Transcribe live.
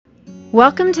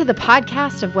Welcome to the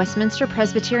podcast of Westminster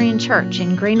Presbyterian Church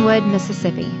in Greenwood,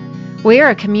 Mississippi. We are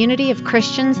a community of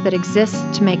Christians that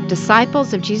exists to make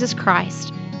disciples of Jesus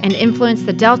Christ and influence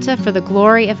the Delta for the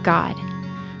glory of God.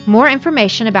 More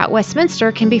information about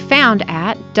Westminster can be found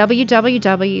at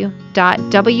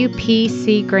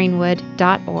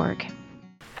www.wpcgreenwood.org.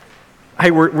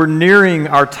 Hey, we're nearing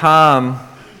our time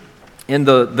in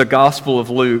the Gospel of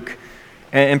Luke.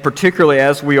 And particularly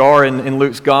as we are in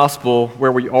Luke's gospel,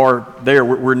 where we are there,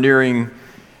 we're nearing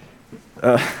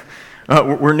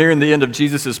the end of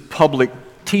Jesus' public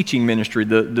teaching ministry.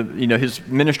 His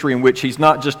ministry in which he's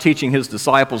not just teaching his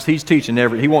disciples, he's teaching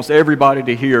he wants everybody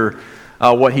to hear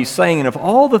what he's saying. And of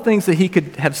all the things that he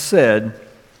could have said,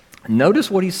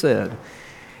 notice what he said.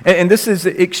 And this is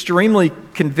extremely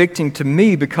convicting to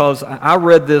me because I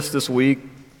read this week,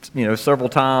 several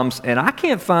times, and I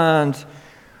can't find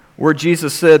where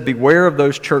Jesus said, beware of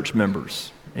those church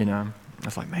members. I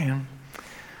was like, man.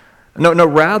 No,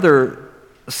 rather,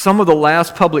 some of the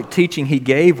last public teaching he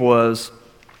gave was,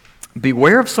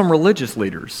 beware of some religious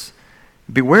leaders.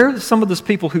 Beware of some of those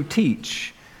people who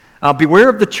teach. Beware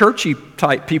of the churchy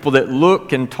type people that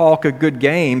look and talk a good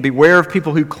game. Beware of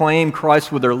people who claim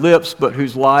Christ with their lips, but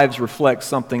whose lives reflect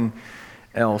something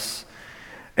else.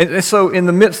 And so in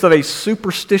the midst of a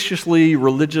superstitiously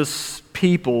religious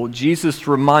people, Jesus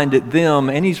reminded them,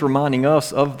 and he's reminding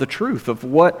us of the truth of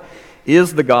what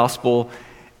is the gospel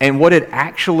and what it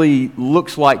actually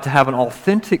looks like to have an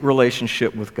authentic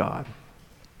relationship with God.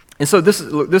 And so this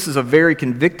is a very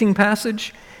convicting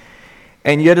passage,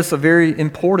 and yet it's a very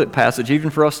important passage, even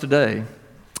for us today.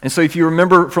 And so if you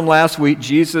remember from last week,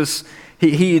 Jesus,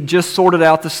 he had just sorted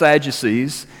out the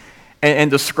Sadducees,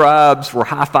 and the scribes were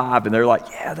high-fiving. They're like,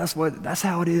 yeah, that's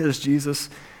how it is,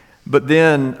 Jesus. But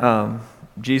then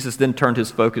Jesus then turned his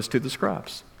focus to the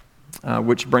scribes,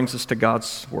 which brings us to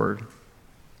God's word.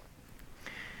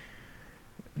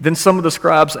 Then some of the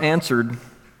scribes answered,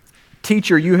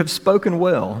 "Teacher, you have spoken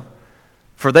well,"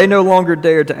 for they no longer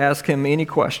dared to ask him any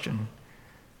question.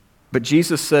 But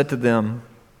Jesus said to them,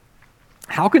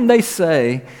 "How can they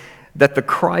say that the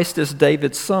Christ is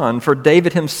David's son? For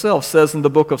David himself says in the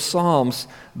book of Psalms,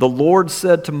 'The Lord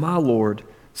said to my Lord,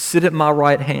 sit at my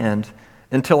right hand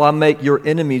until I make your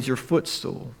enemies your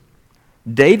footstool.'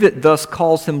 David thus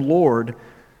calls him Lord,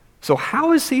 so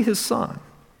how is he his son?"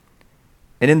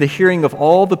 And in the hearing of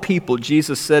all the people,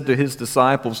 Jesus said to his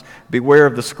disciples, "Beware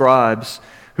of the scribes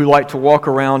who like to walk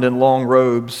around in long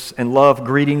robes and love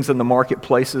greetings in the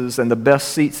marketplaces and the best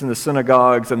seats in the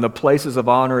synagogues and the places of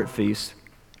honor at feasts,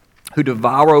 who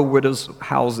devour widows'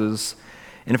 houses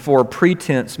and for a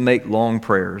pretense make long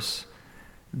prayers.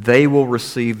 They will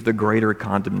receive the greater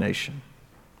condemnation."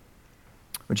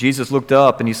 When Jesus looked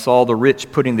up and he saw the rich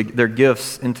putting their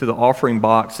gifts into the offering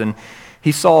box, and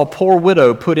he saw a poor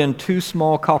widow put in 2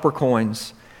 small copper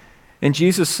coins. And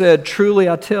Jesus said, "Truly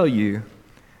I tell you,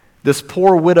 this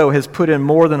poor widow has put in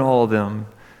more than all of them,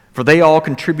 for they all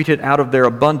contributed out of their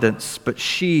abundance, but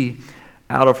she,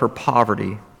 out of her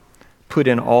poverty, put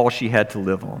in all she had to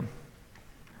live on."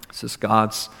 This is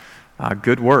God's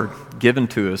good word given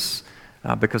to us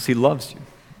because he loves you.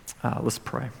 Let's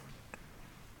pray.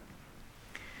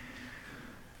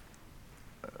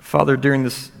 Father, during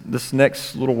this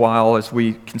next little while as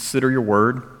we consider your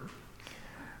word,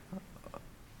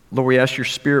 Lord, we ask your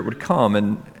Spirit would come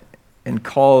and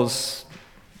cause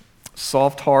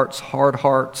soft hearts, hard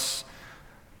hearts,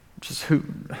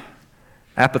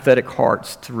 apathetic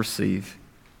hearts to receive.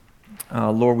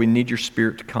 Lord, we need your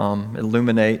Spirit to come,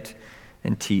 illuminate,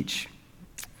 and teach.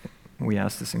 We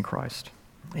ask this in Christ.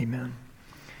 Amen.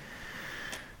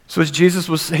 So as Jesus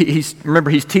he's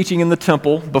teaching in the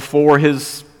temple before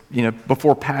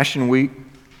before Passion Week.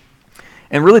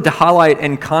 And really to highlight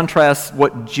and contrast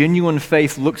what genuine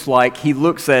faith looks like, he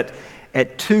looks at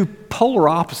 2 polar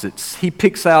opposites. He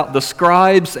picks out the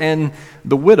scribes and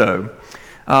the widow,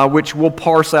 which we'll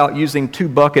parse out using 2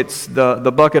 buckets,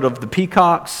 the bucket of the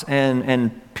Peacocks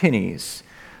and Pennies.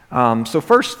 So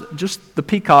first, just the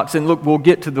Peacocks, and look, we'll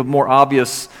get to the more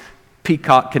obvious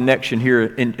Peacock connection here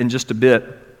in just a bit.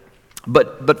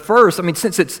 But first,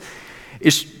 since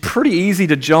it's pretty easy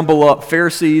to jumble up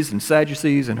Pharisees and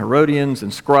Sadducees and Herodians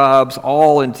and scribes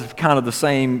all into kind of the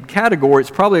same category,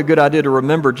 it's probably a good idea to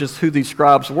remember just who these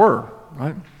scribes were,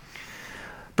 right?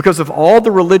 Because of all the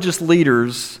religious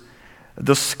leaders,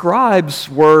 the scribes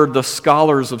were the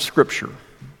scholars of Scripture.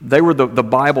 They were the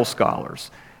Bible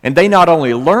scholars. And they not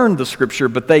only learned the Scripture,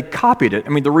 but they copied it.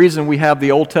 The reason we have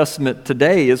the Old Testament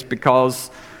today is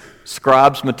because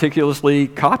scribes meticulously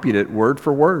copied it word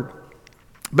for word.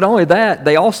 But not only that,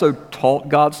 they also taught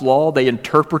God's law. They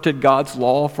interpreted God's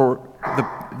law for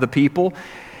the people.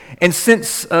 And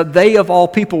since they, of all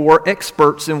people, were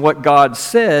experts in what God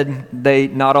said, they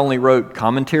not only wrote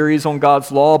commentaries on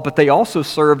God's law, but they also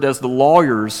served as the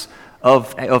lawyers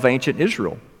of ancient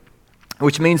Israel,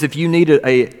 which means if you needed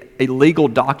a legal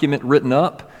document written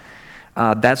up,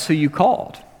 that's who you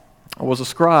called, was a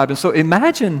scribe. And so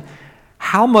imagine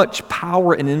how much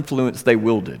power and influence they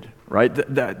wielded, right?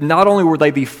 Not only were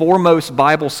they the foremost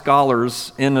Bible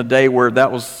scholars in a day where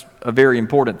that was a very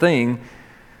important thing,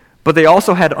 but they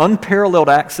also had unparalleled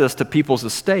access to people's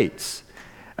estates.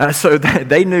 So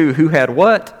they knew who had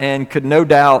what and could no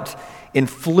doubt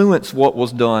influence what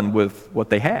was done with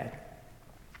what they had.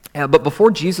 But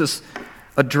before Jesus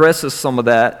addresses some of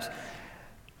that,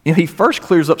 he first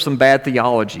clears up some bad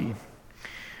theology.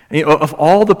 Of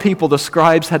all the people, the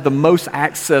scribes had the most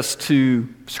access to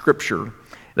Scripture.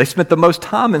 They spent the most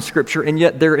time in Scripture, and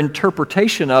yet their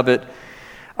interpretation of it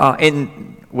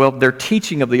their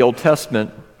teaching of the Old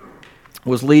Testament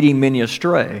was leading many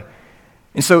astray.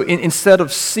 And so instead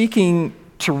of seeking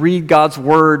to read God's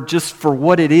Word just for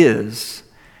what it is,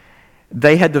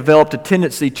 they had developed a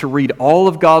tendency to read all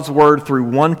of God's Word through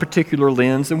one particular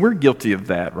lens, and we're guilty of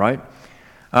that, right?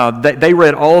 They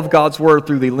read all of God's Word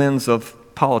through the lens of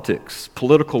politics,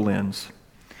 political lens.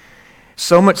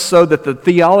 So much so that the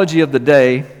theology of the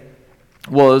day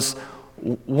was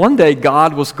one day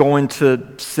God was going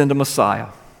to send a Messiah,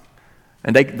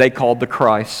 and they called the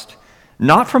Christ.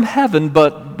 Not from heaven,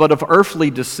 but of earthly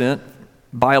descent,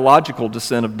 biological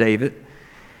descent of David.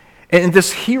 And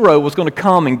this hero was going to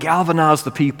come and galvanize the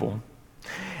people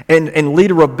and lead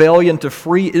a rebellion to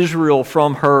free Israel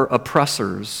from her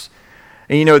oppressors.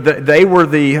 And they were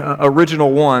the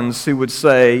original ones who would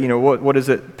say, what is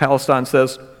it Palestine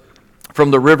says? From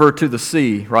the river to the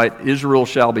sea, right? Israel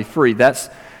shall be free.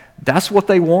 That's what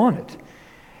they wanted.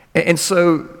 And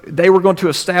so they were going to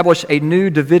establish a new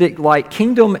Davidic-like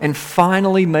kingdom and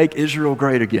finally make Israel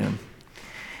great again.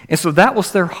 And so that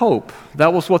was their hope.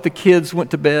 That was what the kids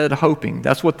went to bed hoping.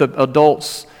 That's what the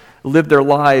adults lived their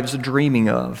lives dreaming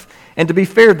of. And to be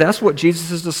fair, that's what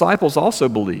Jesus' disciples also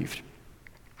believed.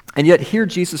 And yet here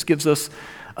Jesus gives us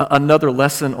another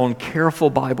lesson on careful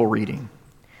Bible reading.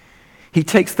 He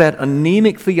takes that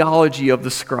anemic theology of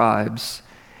the scribes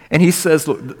and he says,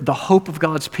 look, the hope of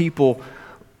God's people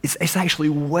is actually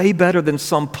way better than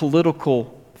some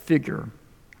political figure.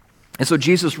 And so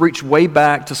Jesus reached way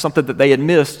back to something that they had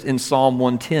missed in Psalm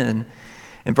 110.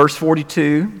 In verse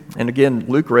 42, and again,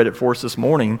 Luke read it for us this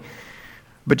morning,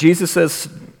 but Jesus says,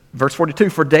 verse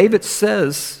 42, for David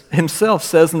himself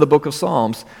says in the book of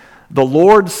Psalms, the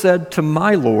Lord said to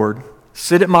my Lord,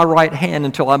 sit at my right hand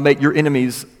until I make your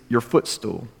enemies your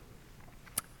footstool.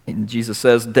 And Jesus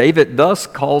says, David thus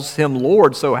calls him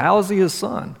Lord, so how is he his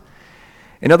son?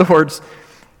 In other words,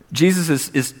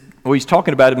 Jesus he's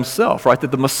talking about himself, right?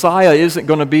 That the Messiah isn't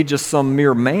going to be just some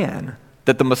mere man.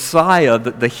 That the Messiah,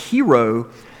 the hero,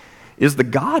 is the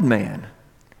God-man.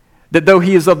 That though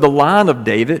he is of the line of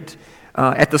David,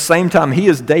 at the same time, he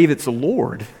is David's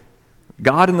Lord,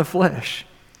 God in the flesh.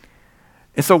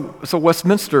 And so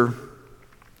Westminster,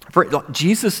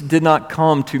 Jesus did not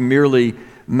come to merely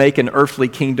make an earthly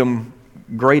kingdom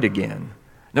great again.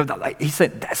 No, he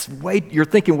said, you're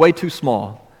thinking way too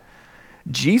small.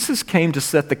 Jesus came to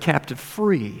set the captive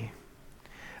free.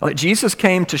 Jesus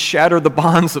came to shatter the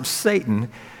bonds of Satan,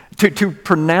 to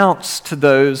pronounce to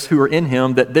those who are in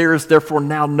him that there is therefore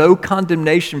now no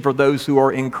condemnation for those who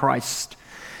are in Christ.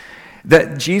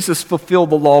 That Jesus fulfilled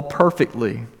the law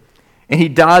perfectly, and he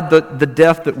died the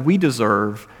death that we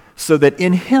deserve, so that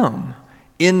in him,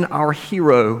 in our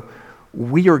hero,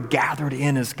 we are gathered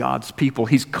in as God's people.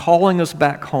 He's calling us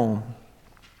back home.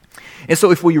 And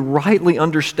so if we rightly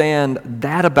understand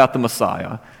that about the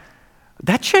Messiah,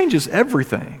 that changes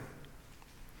everything.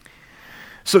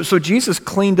 So Jesus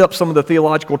cleaned up some of the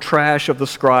theological trash of the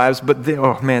scribes, but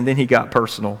then he got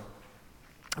personal.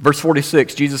 Verse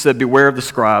 46, Jesus said, beware of the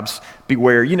scribes,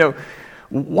 beware.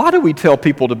 Why do we tell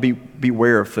people to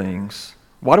beware of things?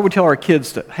 Why do we tell our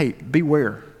kids to, hey,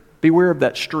 beware of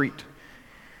that street?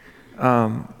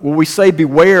 We say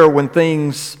beware when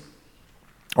things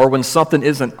or when something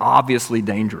isn't obviously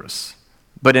dangerous,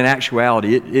 but in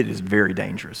actuality, it is very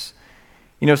dangerous.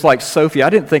 It's like Sophie. I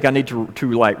didn't think I need to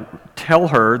tell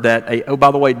her that, oh,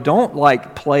 by the way, don't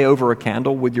play over a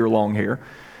candle with your long hair.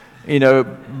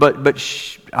 But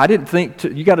I didn't think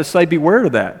you got to say beware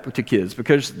of that to kids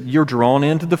because you're drawn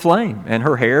into the flame, and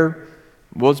her hair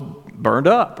was burned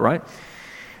up, right?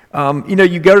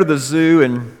 You go to the zoo,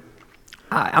 and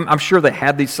I'm sure they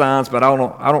have these signs, but I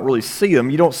don't really see them.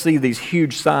 You don't see these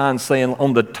huge signs saying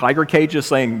on the tiger cages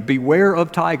saying "Beware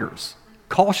of tigers."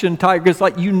 caution tigers,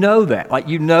 like you know that. Like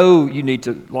you know you need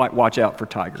to like watch out for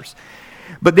tigers.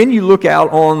 But then you look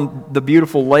out on the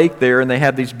beautiful lake there, and they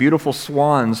have these beautiful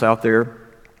swans out there,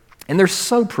 and they're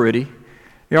so pretty.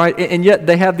 Right? And yet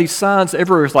they have these signs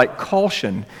everywhere. It's like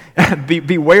caution,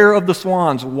 beware of the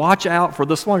swans, watch out for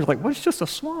the swans. You're like, well, it's just a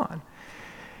swan.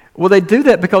 Well, they do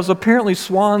that because apparently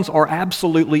swans are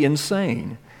absolutely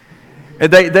insane.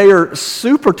 They are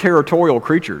super territorial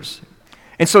creatures.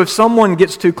 And so if someone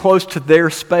gets too close to their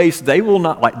space, they will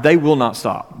not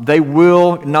stop. They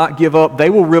will not give up. They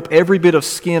will rip every bit of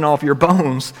skin off your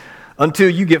bones until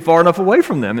you get far enough away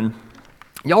from them. And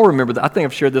y'all remember that? I think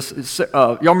I've shared this.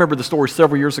 Y'all remember the story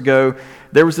several years ago?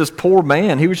 There was this poor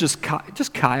man. He was just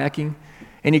kayaking,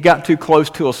 and he got too close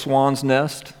to a swan's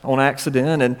nest on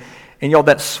accident. And y'all,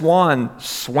 that swan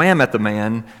swam at the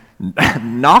man,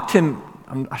 knocked him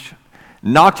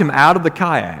out of the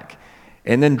kayak,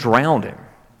 and then drowned him.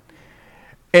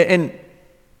 And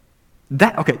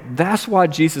that's why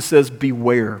Jesus says,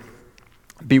 beware.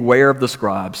 Beware of the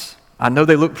scribes. I know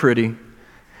they look pretty,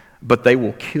 but they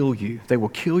will kill you. They will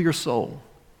kill your soul.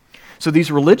 So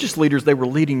these religious leaders, they were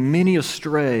leading many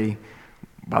astray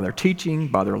by their teaching,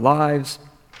 by their lives.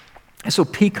 And so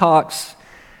peacocks,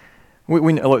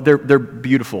 look, they're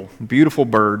beautiful, beautiful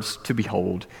birds to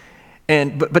behold.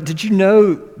 But did you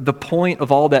know the point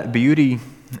of all that beauty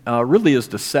really is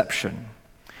deception?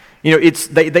 You know,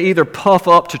 they either puff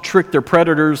up to trick their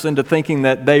predators into thinking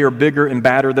that they are bigger and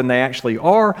badder than they actually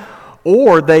are,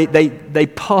 or they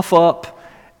puff up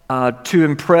to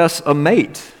impress a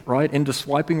mate, right, into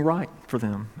swiping right for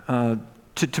them,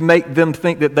 to make them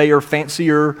think that they are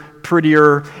fancier,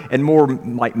 prettier, and more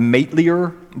like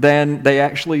matelier than they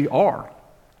actually are.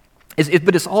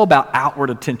 But it's all about outward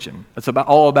attention. It's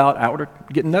all about outward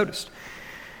getting noticed.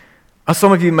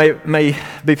 Some of you may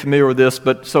be familiar with this,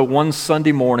 but so one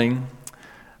Sunday morning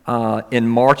in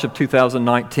March of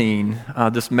 2019,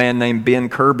 this man named Ben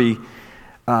Kirby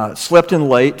slept in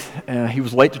late. He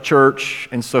was late to church,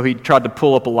 and so he tried to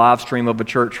pull up a live stream of a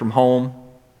church from home.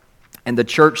 And the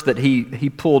church that he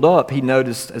pulled up, he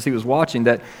noticed as he was watching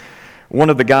that one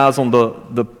of the guys on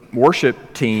the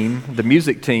worship team, the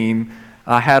music team,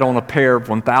 had on a pair of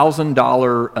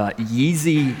 $1,000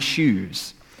 Yeezy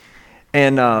shoes.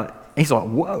 And he's like,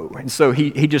 whoa. And so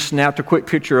he just snapped a quick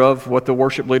picture of what the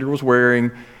worship leader was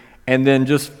wearing, and then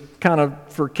just kind of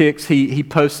for kicks, he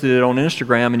posted it on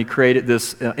Instagram, and he created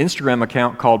this Instagram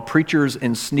account called Preachers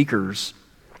and Sneakers.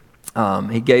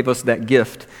 He gave us that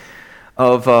gift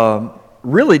of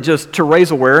really just to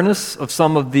raise awareness of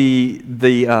some of the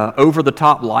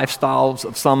over-the-top lifestyles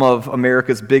of some of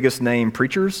America's biggest name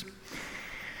preachers.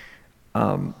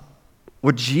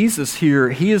 With Jesus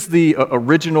here, he is the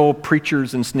original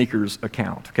Preachers and Sneakers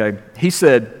account, okay? He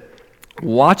said,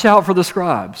 watch out for the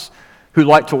scribes who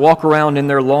like to walk around in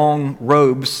their long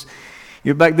robes.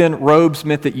 You know, back then, robes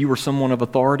meant that you were someone of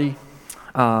authority,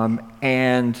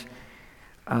 and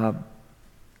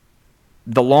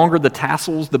the longer the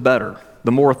tassels, the better.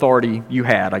 The more authority you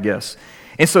had, I guess.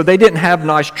 And so they didn't have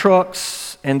nice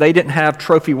trucks, and they didn't have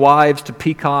trophy wives to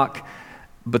peacock,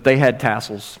 but they had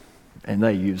tassels, and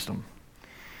they used them.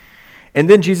 And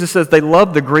then Jesus says they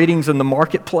loved the greetings in the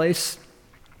marketplace.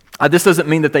 This doesn't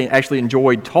mean that they actually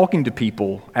enjoyed talking to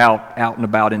people out and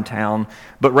about in town,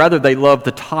 but rather they loved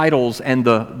the titles and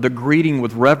the greeting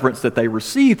with reverence that they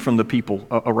received from the people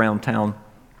around town.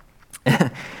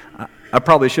 I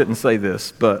probably shouldn't say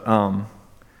this, but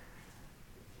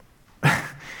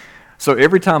so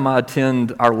every time I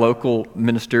attend our local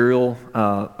ministerial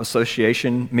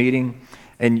association meeting,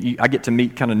 and I get to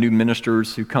meet kind of new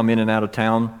ministers who come in and out of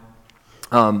town,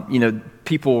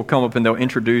 people will come up and they'll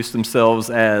introduce themselves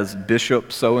as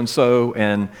Bishop so-and-so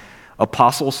and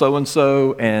Apostle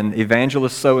so-and-so and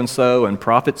Evangelist so-and-so and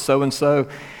Prophet so-and-so.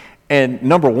 And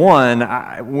number one,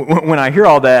 when I hear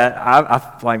all that,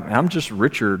 I'm just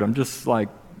Richard. I'm just like,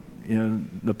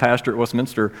 the pastor at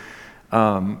Westminster.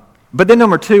 But then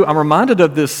number two, I'm reminded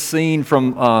of this scene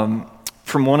from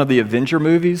one of the Avenger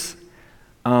movies.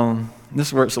 This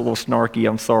is where it's a little snarky,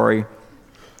 I'm sorry.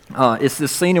 It's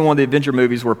this scene in one of the Avenger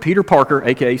movies where Peter Parker,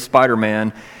 a.k.a.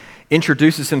 Spider-Man,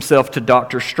 introduces himself to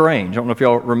Dr. Strange. I don't know if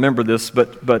y'all remember this,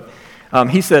 but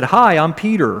he said, "Hi, I'm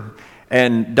Peter."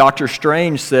 And Dr.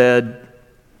 Strange said,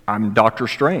 "I'm Dr.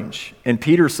 Strange." And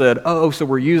Peter said, "Oh, so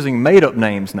we're using made-up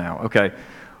names now." Okay.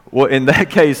 Well, in that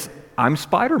case, I'm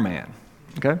Spider-Man.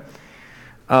 Okay.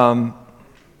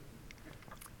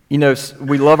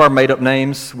 We love our made-up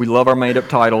names. We love our made-up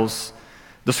titles.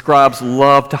 The scribes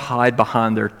love to hide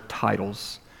behind their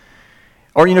titles.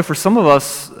 Or, for some of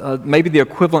us, maybe the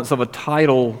equivalence of a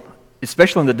title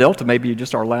especially in the Delta, maybe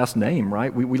just our last name,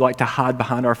 right? We like to hide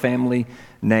behind our family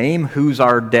name. Who's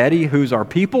our daddy? Who's our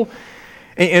people?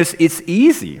 And it's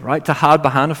easy, right, to hide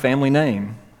behind a family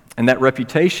name and that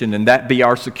reputation, and that be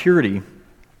our security,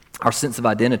 our sense of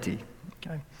identity.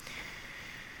 Okay.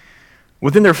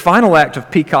 Within their final act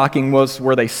of peacocking was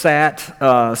where they sat.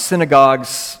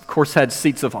 Synagogues, of course, had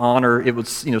seats of honor. It was,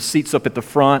 seats up at the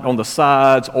front, on the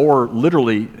sides, or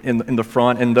literally in the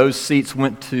front. And those seats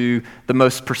went to the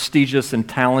most prestigious and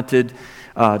talented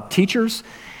teachers.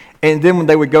 And then when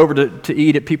they would go over to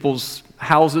eat at people's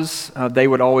houses, they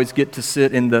would always get to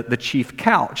sit in the chief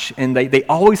couch. And they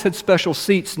always had special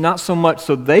seats, not so much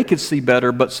so they could see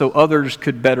better, but so others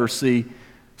could better see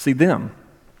them.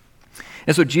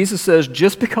 And so Jesus says,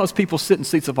 just because people sit in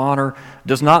seats of honor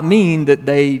does not mean that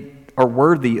they are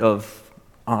worthy of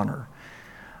honor.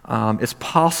 It's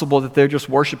possible that they're just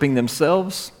worshiping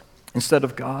themselves instead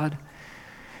of God.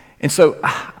 And so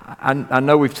I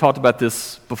know we've talked about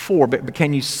this before, but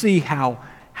can you see how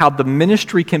the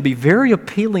ministry can be very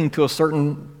appealing to a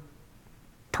certain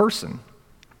person?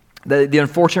 The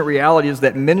unfortunate reality is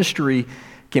that ministry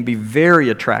can be very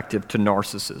attractive to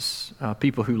narcissists,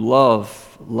 people who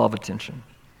love attention.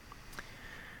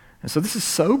 And so this is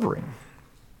sobering.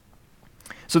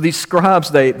 So these scribes,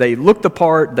 they looked the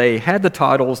part, they had the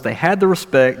titles, they had the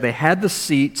respect, they had the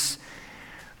seats,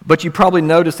 but you probably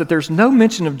noticed that there's no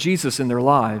mention of Jesus in their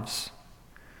lives.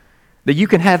 That you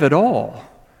can have it all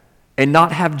and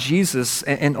not have Jesus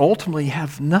and ultimately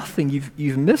have nothing.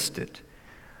 You've missed it.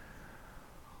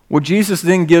 Well, Jesus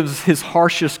then gives his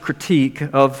harshest critique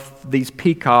of these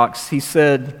peacocks. He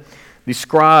said, these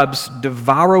scribes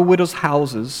devour widows'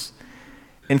 houses,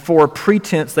 and for a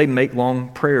pretense they make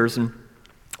long prayers. And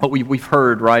what we've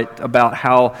heard, right, about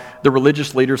how the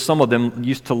religious leaders, some of them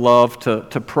used to love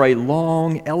to pray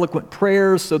long, eloquent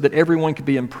prayers so that everyone could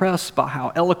be impressed by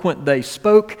how eloquent they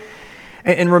spoke.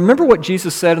 And remember what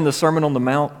Jesus said in the Sermon on the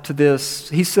Mount to this?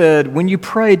 He said, when you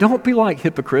pray, don't be like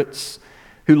hypocrites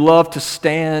who love to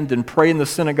stand and pray in the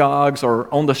synagogues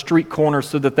or on the street corners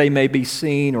so that they may be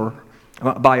seen or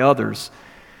by others.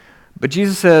 But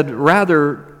Jesus said,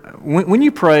 rather, when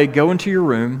you pray, go into your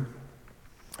room,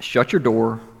 shut your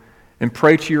door, and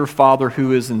pray to your Father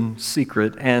who is in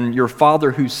secret, and your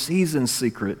Father who sees in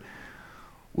secret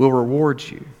will reward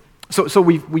you. So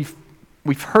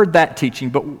we've heard that teaching,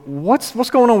 but what's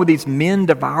going on with these men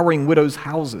devouring widows'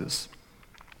 houses?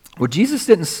 Well, Jesus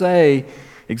didn't say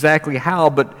exactly how,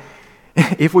 but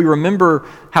if we remember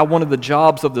how one of the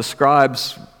jobs of the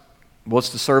scribes was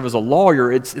to serve as a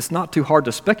lawyer, it's not too hard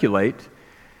to speculate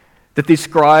that these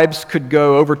scribes could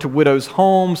go over to widows'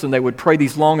 homes and they would pray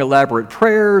these long, elaborate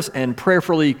prayers and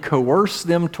prayerfully coerce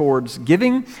them towards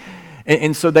giving.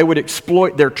 And so they would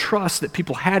exploit their trust that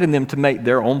people had in them to make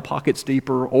their own pockets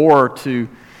deeper or to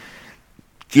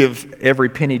give every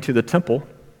penny to the temple.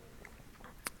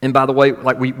 And by the way,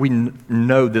 like we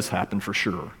know this happened for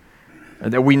sure.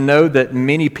 And that we know that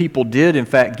many people did, in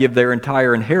fact, give their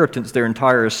entire inheritance, their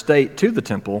entire estate to the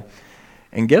temple.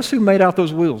 And guess who made out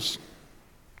those wills?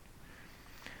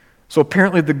 So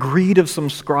apparently the greed of some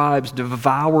scribes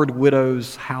devoured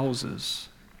widows' houses.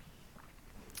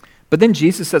 But then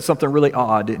Jesus said something really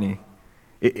odd, didn't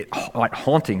he? Like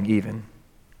haunting even.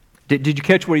 Did you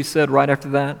catch what he said right after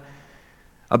that?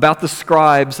 About the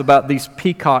scribes, about these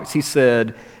peacocks, he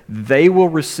said, they will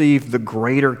receive the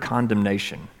greater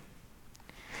condemnation.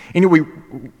 And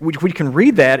we can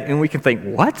read that and we can think,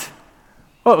 what?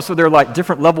 Oh, so there are like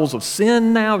different levels of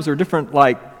sin now? Is there different,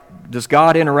 does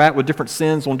God interact with different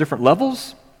sins on different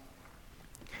levels?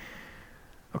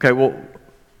 Okay, well,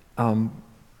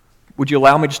 would you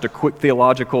allow me just a quick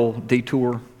theological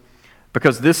detour?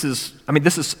 Because this is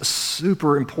a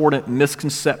super important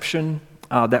misconception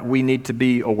that we need to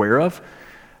be aware of.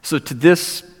 So to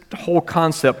this whole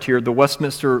concept here, the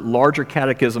Westminster Larger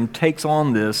Catechism takes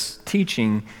on this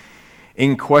teaching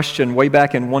in question way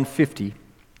back in 150.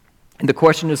 And the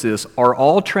question is this: are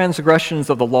all transgressions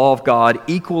of the law of God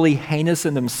equally heinous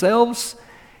in themselves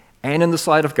and in the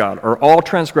sight of God? Are all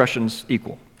transgressions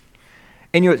equal?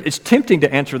 And it's tempting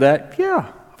to answer that,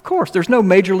 yeah, of course. There's no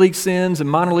major league sins and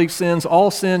minor league sins.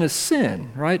 All sin is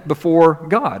sin, right, before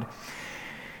God.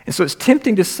 And so it's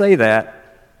tempting to say that.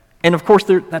 And of course,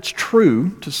 that's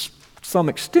true to some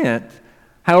extent.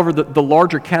 However, the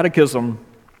Larger Catechism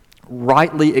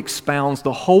rightly expounds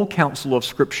the whole counsel of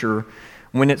Scripture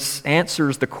when it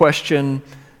answers the question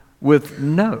with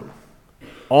no.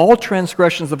 All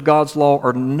transgressions of God's law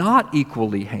are not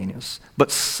equally heinous,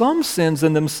 but some sins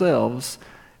in themselves,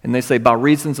 and they say by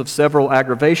reasons of several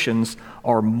aggravations,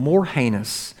 are more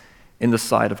heinous in the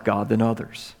sight of God than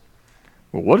others.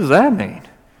 Well, what does that mean?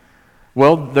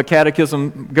 Well, the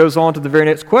catechism goes on to the very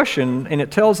next question, and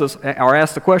it tells us, or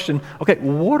asks the question, okay,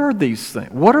 what are these things?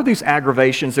 What are these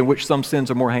aggravations in which some sins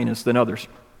are more heinous than others?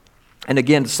 And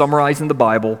again, summarizing the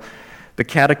Bible, the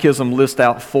catechism lists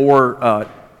out 4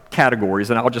 categories,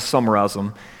 and I'll just summarize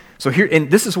them. So here,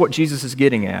 and this is what Jesus is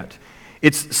getting at.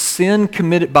 It's sin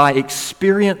committed by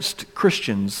experienced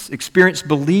Christians, experienced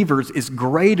believers, is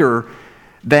greater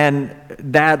than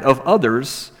that of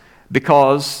others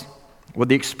because, well,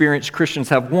 the experienced Christians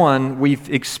have one, we've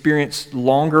experienced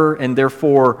longer and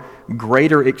therefore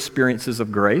greater experiences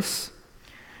of grace.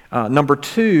 Number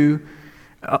 2,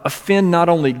 offend not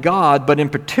only God, but in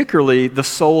particularly the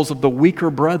souls of the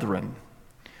weaker brethren.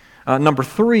 Number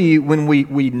 3, when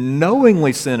we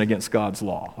knowingly sin against God's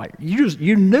law, like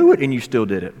you knew it and you still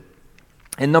did it.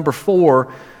 And number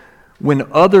 4,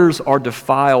 when others are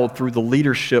defiled through the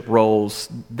leadership roles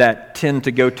that tend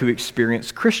to go to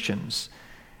experienced Christians.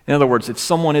 In other words, if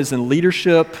someone is in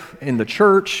leadership in the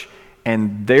church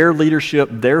and their leadership,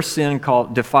 their sin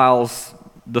defiles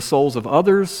the souls of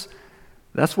others,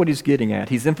 that's what he's getting at.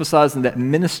 He's emphasizing that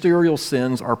ministerial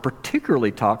sins are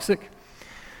particularly toxic.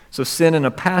 So sin in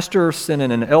a pastor, sin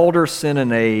in an elder, sin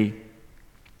in a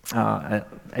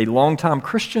longtime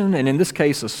Christian, and in this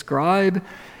case a scribe,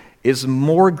 is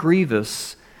more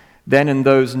grievous than in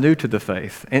those new to the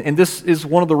faith. And this is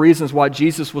one of the reasons why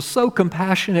Jesus was so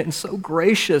compassionate and so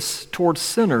gracious towards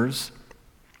sinners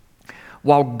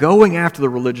while going after the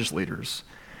religious leaders.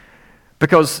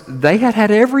 Because they had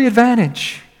every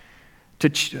advantage,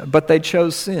 but they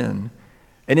chose sin.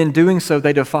 And in doing so,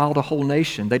 they defiled a whole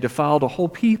nation. They defiled a whole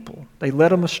people. They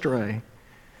led them astray.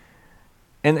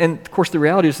 And of course, the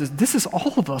reality is this is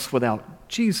all of us without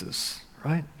Jesus,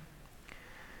 right?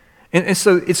 And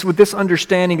so it's with this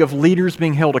understanding of leaders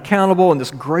being held accountable and this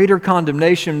greater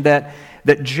condemnation that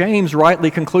James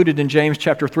rightly concluded in James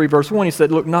chapter 3, verse 1. He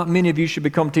said, look, not many of you should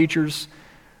become teachers,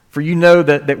 for you know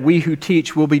that we who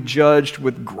teach will be judged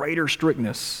with greater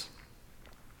strictness.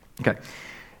 Okay.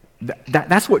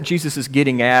 That's what Jesus is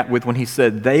getting at with when he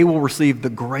said they will receive the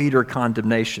greater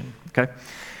condemnation, okay?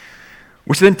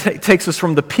 Which then takes us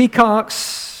from the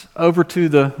Peacocks over to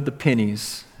the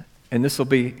Pennies. And this will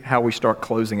be how we start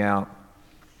closing out.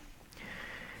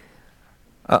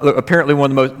 Look, apparently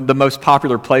one of the most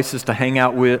popular places to hang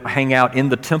out in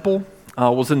the temple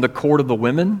was in the court of the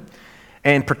women,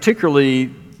 and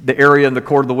particularly the area in the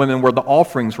court of the women where the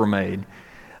offerings were made.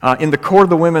 In the court of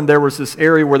the women, there was this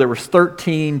area where there was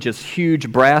 13 just huge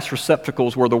brass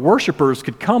receptacles where the worshipers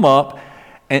could come up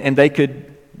and they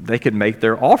could make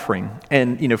their offering.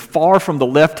 And, far from the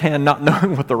left hand not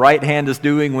knowing what the right hand is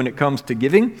doing when it comes to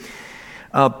giving,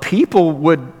 people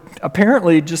would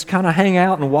apparently just kind of hang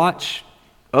out and watch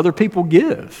other people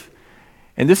give.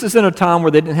 And this is in a time where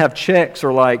they didn't have checks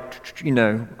or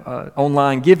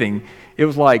online giving. It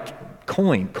was like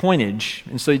coinage.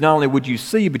 And so not only would you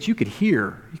see, but you could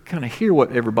hear. You kind of hear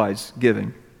what everybody's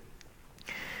giving.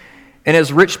 And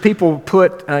as rich people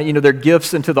put their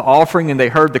gifts into the offering and they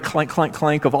heard the clank, clank,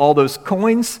 clank of all those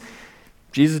coins,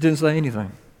 Jesus didn't say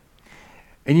anything.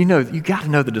 And you got to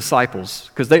know the disciples,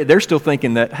 because they're still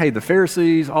thinking that, hey, the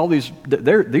Pharisees, all these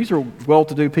are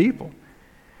well-to-do people.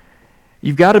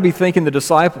 You've got to be thinking the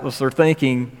disciples are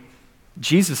thinking,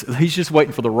 Jesus, he's just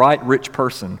waiting for the right rich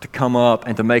person to come up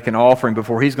and to make an offering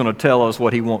before he's going to tell us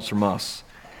what he wants from us.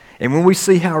 And when we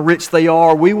see how rich they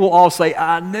are, we will all say,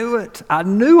 I knew it. I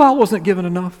knew I wasn't given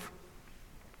enough.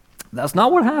 That's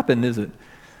not what happened, is it?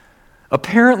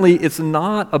 Apparently, it's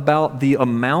not about the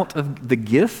amount of the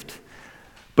gift,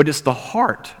 but it's the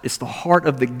heart. It's the heart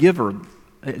of the giver.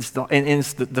 It's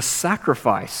the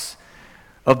sacrifice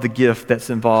of the gift that's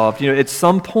involved. At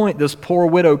some point, this poor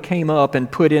widow came up and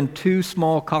put in 2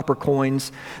 small copper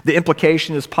coins. The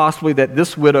implication is possibly that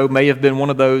this widow may have been one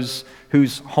of those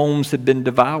whose homes had been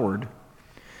devoured.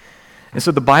 And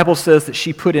so the Bible says that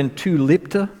she put in 2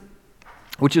 lipta,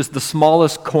 which is the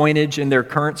smallest coinage in their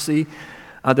currency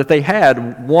that they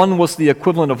had. One was the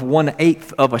equivalent of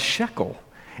 1/8 of a shekel.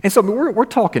 And so we're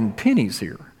talking pennies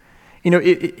here.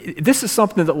 This is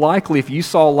something that likely if you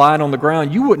saw lying on the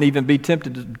ground, you wouldn't even be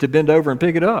tempted to bend over and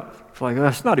pick it up. It's like,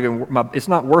 it's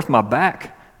not worth my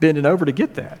back bending over to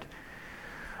get that.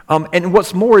 And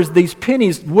what's more is these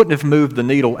pennies wouldn't have moved the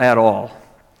needle at all.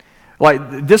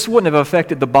 Like, this wouldn't have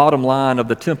affected the bottom line of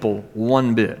the temple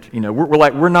one bit.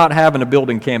 We're not having a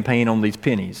building campaign on these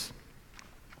pennies.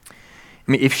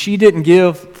 I mean, if she didn't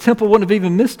give, the temple wouldn't have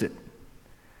even missed it.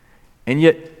 And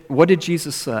yet, what did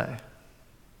Jesus say?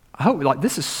 I hope,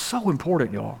 this is so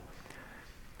important, y'all.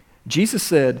 Jesus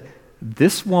said,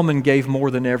 this woman gave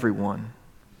more than everyone.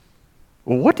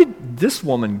 Well, what did this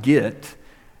woman get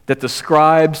that the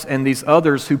scribes and these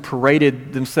others who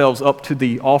paraded themselves up to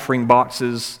the offering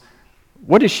boxes,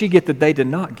 what did she get that they did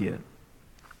not get?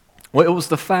 Well, it was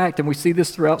the fact, and we see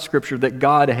this throughout Scripture, that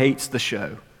God hates the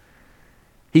show.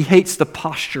 He hates the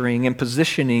posturing and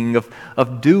positioning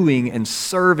of doing and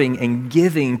serving and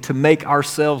giving to make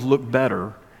ourselves look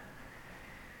better.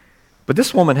 But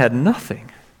this woman had nothing.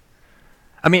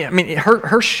 I mean,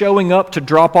 her showing up to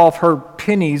drop off her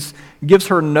pennies gives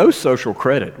her no social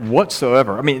credit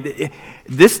whatsoever. I mean,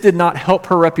 this did not help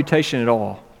her reputation at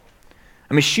all.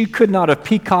 I mean, she could not have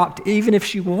peacocked even if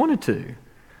she wanted to.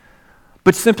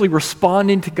 But simply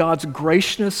responding to God's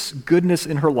gracious goodness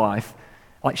in her life,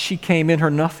 like she came in her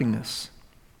nothingness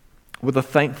with a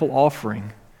thankful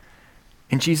offering.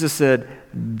 And Jesus said,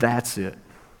 that's it.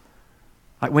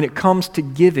 Like when it comes to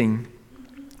giving,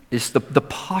 it's the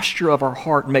posture of our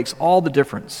heart makes all the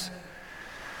difference.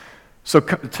 So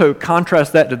to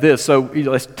contrast that to this, so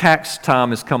as tax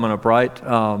time is coming up, right?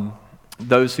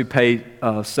 Those who pay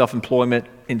self-employment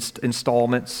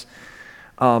installments.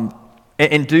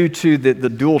 And due to the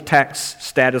dual tax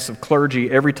status of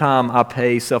clergy, every time I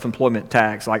pay self-employment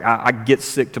tax, like I get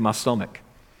sick to my stomach.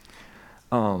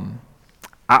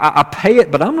 I pay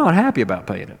it, but I'm not happy about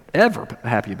paying it, ever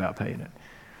happy about paying it.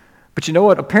 But you know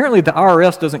what? Apparently the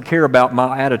IRS doesn't care about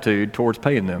my attitude towards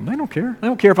paying them. They don't care. They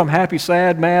don't care if I'm happy,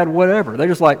 sad, mad, whatever. They're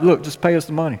just like, look, just pay us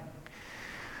the money.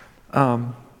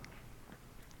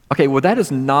 Okay, well, that is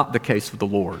not the case with the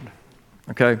Lord.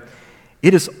 Okay?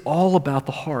 It is all about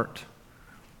the heart.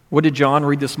 What did John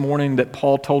read this morning that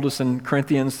Paul told us in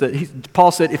Corinthians? That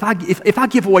Paul said, if I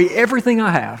give away everything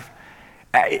I have,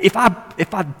 if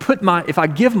I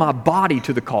give my body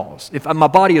to the cause, if my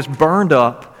body is burned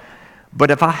up, but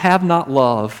if I have not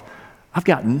love, I've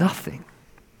got nothing.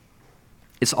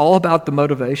 It's all about the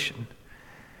motivation.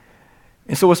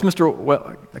 And so of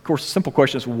course, the simple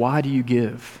question is, why do you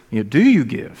give? Do you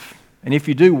give? And if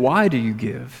you do, why do you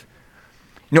give?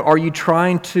 Are you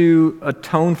trying to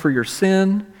atone for your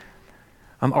sin?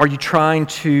 Are you trying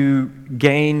to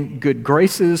gain good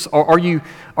graces? Or are you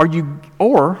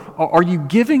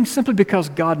giving simply because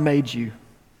God made you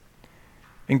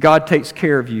and God takes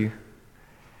care of you?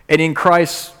 And in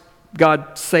Christ,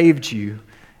 God saved you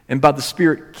and by the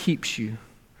Spirit keeps you.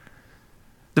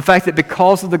 The fact that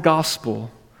because of the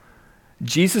gospel,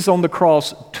 Jesus on the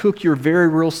cross took your very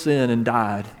real sin and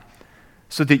died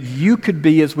so that you could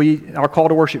be, as we are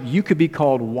called to worship, you could be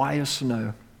called white as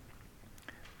snow.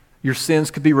 Your sins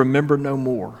could be remembered no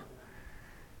more.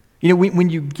 When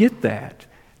you get that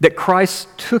Christ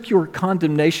took your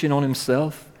condemnation on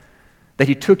himself, that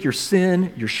he took your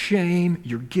sin, your shame,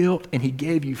 your guilt, and he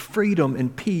gave you freedom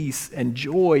and peace and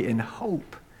joy and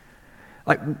hope.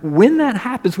 Like when that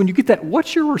happens, when you get that,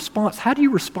 what's your response? How do you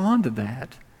respond to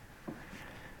that?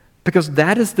 Because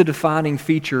that is the defining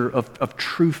feature of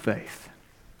true faith.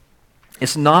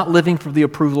 It's not living for the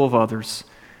approval of others.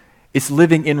 It's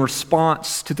living in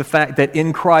response to the fact that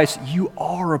in Christ you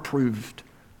are approved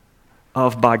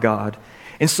of by God.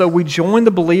 And so we join the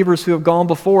believers who have gone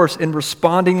before us in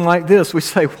responding like this. We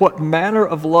say, what manner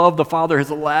of love the Father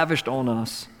has lavished on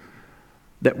us,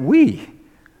 that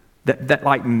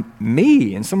like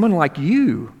me and someone like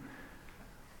you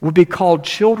would be called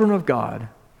children of God.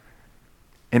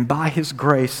 And by his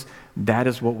grace, that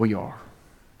is what we are.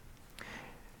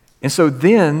 And so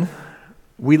then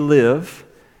we live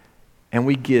and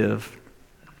we give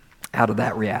out of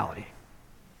that reality.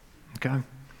 Okay?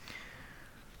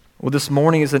 Well, this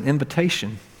morning is an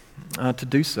invitation to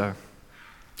do so,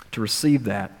 to receive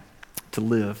that, to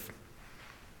live.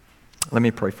 Let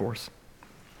me pray for us.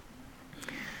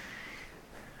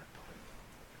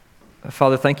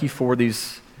 Father, thank you for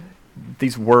these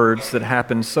words that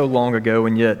happened so long ago,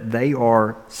 and yet they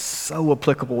are so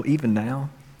applicable even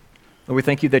now. Lord, we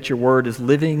thank you that your word is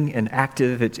living and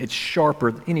active. It's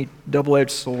sharper than any double-edged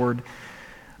sword.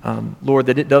 Lord,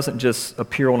 that it doesn't just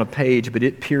appear on a page, but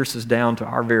it pierces down to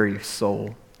our very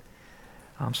soul.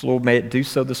 So, Lord, may it do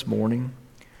so this morning.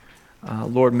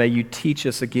 Lord, may you teach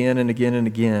us again and again and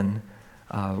again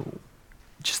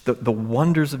just the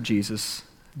wonders of Jesus,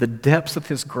 the depths of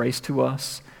his grace to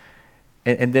us,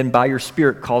 and then by your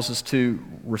Spirit cause us to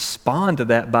respond to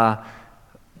that by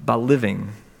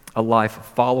living a life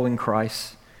following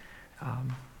Christ.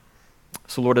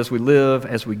 So, Lord, as we live,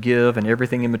 as we give, and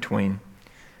everything in between,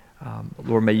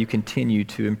 Lord, may you continue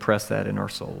to impress that in our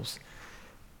souls.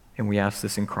 And we ask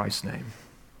this in Christ's name.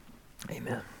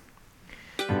 Amen.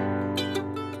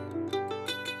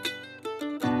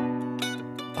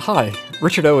 Hi,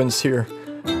 Richard Owens here.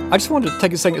 I just wanted to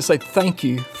take a second to say thank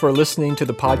you for listening to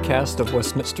the podcast of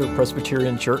Westminster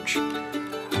Presbyterian Church.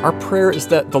 Our prayer is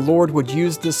that the Lord would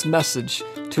use this message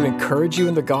to encourage you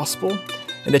in the gospel,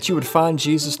 and that you would find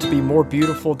Jesus to be more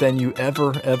beautiful than you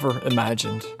ever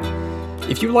imagined.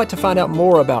 If you'd like to find out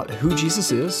more about who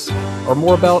Jesus is, or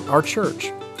more about our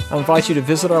church, I invite you to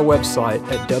visit our website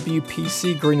at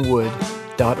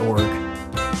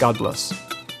wpcgreenwood.org. God bless.